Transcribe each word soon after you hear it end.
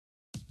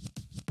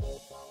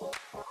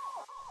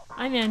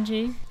I'm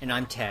Angie. And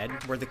I'm Ted.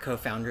 We're the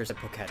co-founders of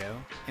Poketo,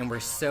 and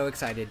we're so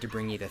excited to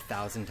bring you the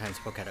 1000 x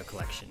Poketo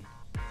collection.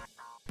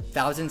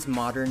 1000's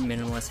modern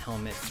minimalist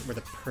helmets were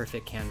the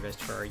perfect canvas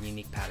for our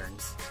unique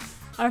patterns.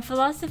 Our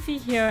philosophy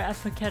here at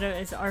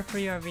Poketo is art for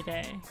your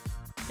everyday.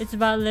 It's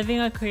about living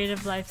a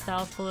creative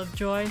lifestyle full of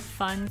joy,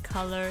 fun,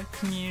 color,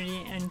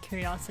 community, and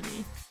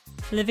curiosity.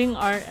 Living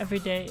art every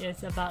day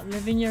is about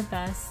living your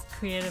best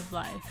creative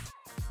life.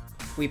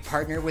 We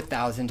partnered with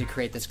 1000 to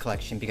create this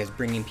collection because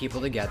bringing people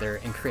together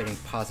and creating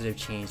positive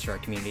change to our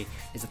community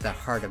is at the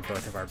heart of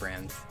both of our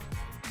brands.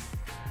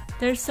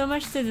 There's so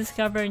much to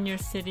discover in your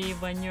city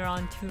when you're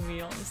on two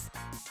wheels.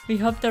 We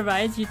hope the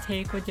rides you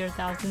take with your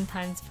 1000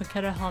 x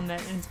Poketo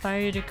helmet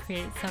inspire you to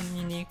create some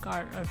unique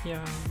art of your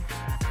own.